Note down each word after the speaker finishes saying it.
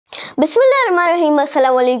Bismillahirrahmanirrahim.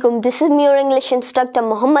 Assalamu alaikum. This is me, your English instructor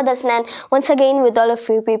Muhammad Hasnain, once again with all of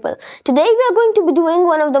you people. Today we are going to be doing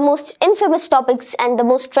one of the most infamous topics and the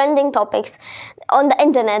most trending topics on the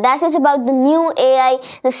internet. That is about the new AI,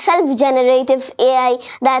 the self-generative AI,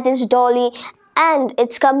 that is Dolly, and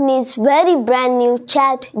its company's very brand new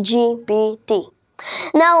chatgpt.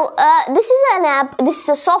 Now, this is an app, this is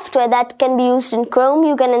a software that can be used in Chrome.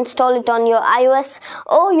 You can install it on your iOS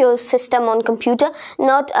or your system on computer,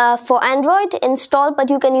 not for Android install,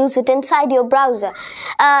 but you can use it inside your browser.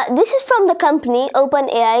 This is from the company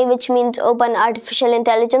OpenAI, which means Open Artificial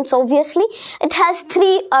Intelligence. Obviously, it has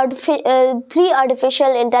three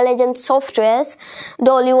artificial intelligence softwares.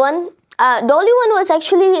 Dolly 1 was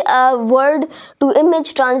actually a word to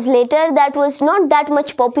image translator that was not that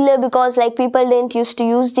much popular because people didn't used to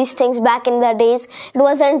use these things back in the days.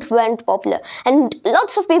 It went popular and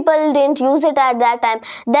lots of people didn't use it at that time.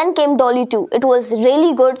 Then came Dolly 2. It was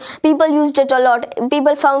really good. People used it a lot.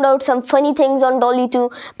 People found out some funny things on Dolly 2.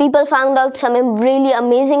 People found out some really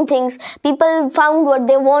amazing things. People found what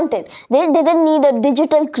they wanted. They didn't need a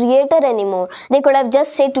digital creator anymore. They could have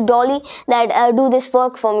just said to Dolly that do this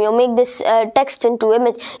work for me or make this text into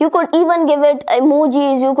image. You could even give it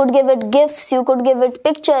emojis, you could give it gifs, you could give it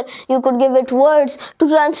picture, you could give it words to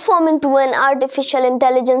transform into an artificial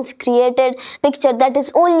intelligence created picture that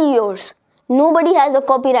is only yours. Nobody has a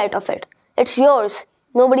copyright of it. It's yours.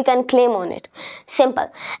 Nobody can claim on it.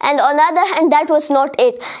 Simple. And on the other hand, that was not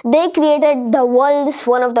it. They created the world's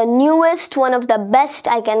one of the newest, one of the best,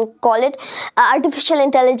 I can call it, artificial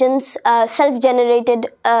intelligence self-generated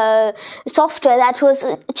software that was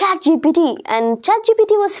ChatGPT. And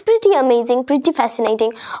ChatGPT was pretty amazing, pretty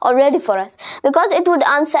fascinating already for us because it would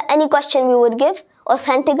answer any question we would give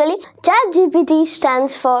authentically. ChatGPT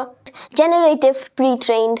stands for Generative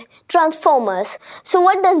Pre-trained Transformers. So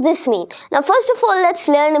what does this mean? Now first of all, let's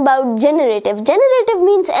learn about generative. Generative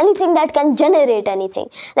means anything that can generate anything.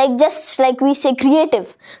 Just like we say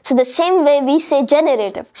creative. So the same way we say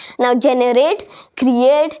generative. Now generate,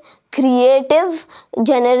 create, creative,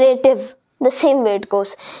 generative. The same way it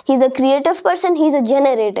goes. He's a creative person, he's a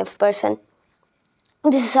generative person.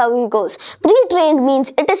 This is how it goes. Pre-trained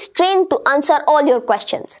means it is trained to answer all your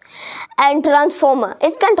questions. And transformer,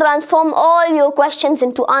 it can transform all your questions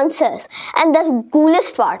into answers. And the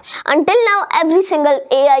coolest part, until now every single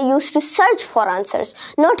AI used to search for answers,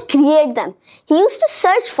 not create them. He used to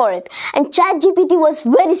search for it. And ChatGPT was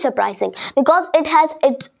very surprising because it has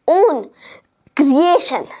its own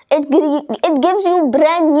creation. It gives you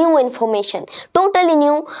brand new information, totally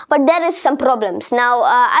new, but there is some problems. Now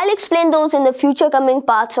I'll explain those in the future coming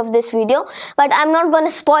parts of this video, but I'm not going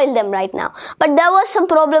to spoil them right now. But there were some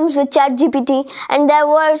problems with ChatGPT, and there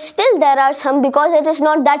are some because it is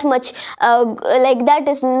not that much that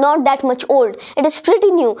is not that much old. It is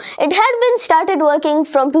pretty new. It had been started working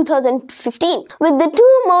from 2015 with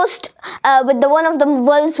the one of the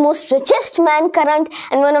world's most richest man current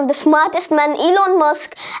and one of the smartest man, Elon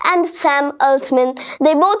Musk and Sam Altman.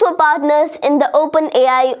 They both were partners in the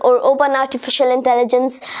OpenAI or Open Artificial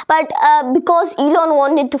Intelligence, but because Elon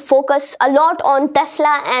wanted to focus a lot on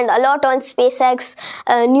Tesla and a lot on SpaceX,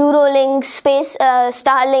 Neuralink,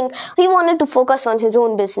 Starlink, he wanted to focus on his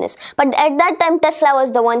own business. But at that time, Tesla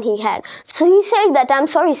was the one he had. So he said that, I'm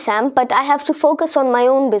sorry, Sam, but I have to focus on my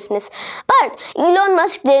own business. But Elon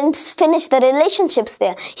Musk didn't finish the relationships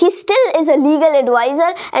there. He still is a legal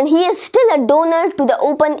advisor and he is still a donor to the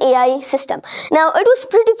OpenAI system. Now, it was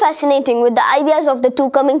pretty fascinating with the ideas of the two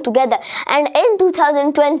coming together. And in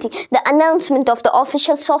 2020, the announcement of the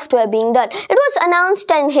official software being done. It was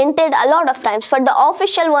announced and hinted a lot of times, but the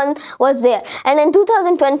official one was there. And in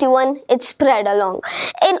 2021, it spread along.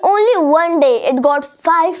 In only one day, it got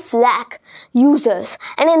 5 lakh users.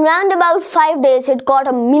 And in round about 5 days, it got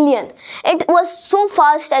 1 million. It was so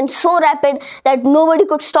fast and so rapid that nobody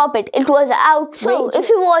could stop it. It was outrageous. So if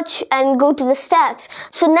you watch and go to the stats,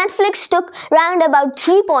 so Netflix took round about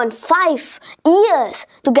 3.5 years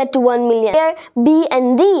to get to 1 million.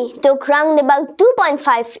 Airbnb took round about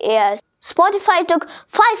 2.5 years. Spotify took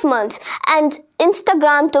 5 months and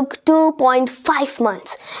Instagram took 2.5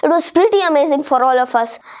 months. It was pretty amazing for all of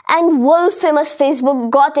us. And world famous Facebook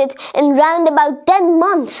got it in round about 10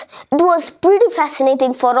 months. It was pretty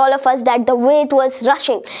fascinating for all of us that the way it was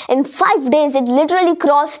rushing. In 5 days, it literally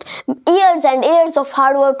crossed years and years of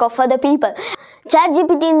hard work of other people.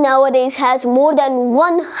 ChatGPT nowadays has more than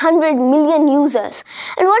 100 million users.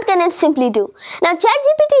 And what can it simply do? Now,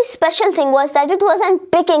 ChatGPT's special thing was that it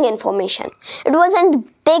wasn't picking information. It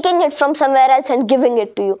wasn't taking it from somewhere else and giving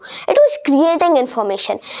it to you. It was creating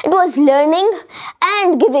information. It was learning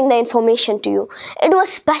and giving the information to you. It was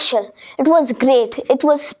special. It was great. It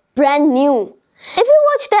was brand new. If you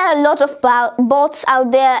watch, there are a lot of bots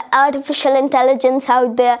out there, artificial intelligence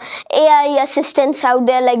out there, AI assistants out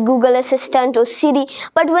there like Google Assistant or Siri.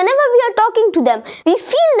 But whenever we are talking to them, we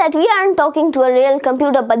feel that we aren't talking to a real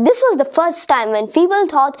computer. But this was the first time when people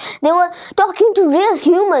thought they were talking to real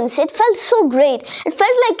humans. It felt so great. It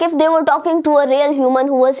felt like if they were talking to a real human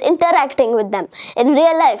who was interacting with them in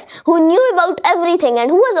real life, who knew about everything and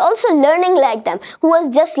who was also learning like them, who was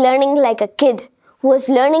just learning like a kid, who was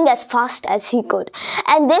learning as fast as he could.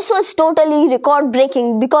 And this was totally record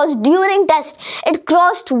breaking because during test it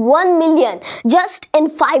crossed 1 million just in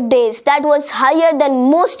 5 days. That was higher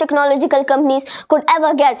than most technological companies could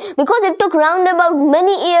ever get, because it took roundabout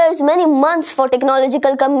many years, many months for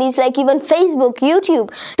technological companies like even Facebook,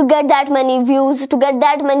 YouTube to get that many views, to get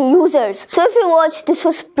that many users. So if you watch, this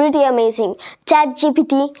was pretty amazing.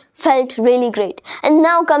 ChatGPT felt really great. And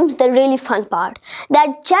now comes the really fun part,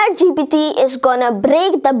 that ChatGPT is gonna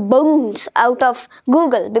break the bones out of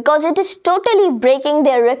Google, because it is totally breaking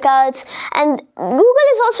their records, and Google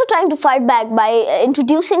is also trying to fight back by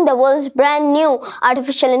introducing the world's brand new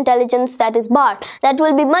artificial intelligence, that is Bard, that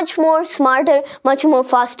will be much more smarter, much more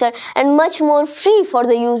faster, and much more free for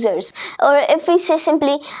the users, or if we say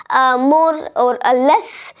simply more or a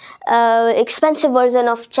less expensive version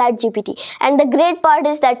of ChatGPT. And the great part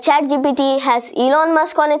is that ChatGPT has Elon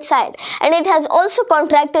Musk on its side, and it has also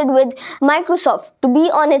contracted with Microsoft to be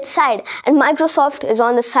on its side, and Microsoft is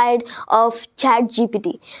on the side of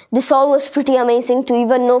ChatGPT. This all was pretty amazing to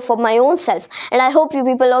even know for my own self, and I hope you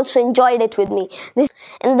people also enjoyed it with me.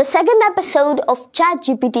 In the second episode of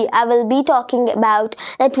ChatGPT, I will be talking about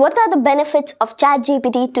that what are the benefits of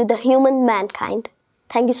ChatGPT to the human mankind.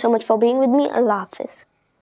 Thank you so much for being with me. Allah Hafiz.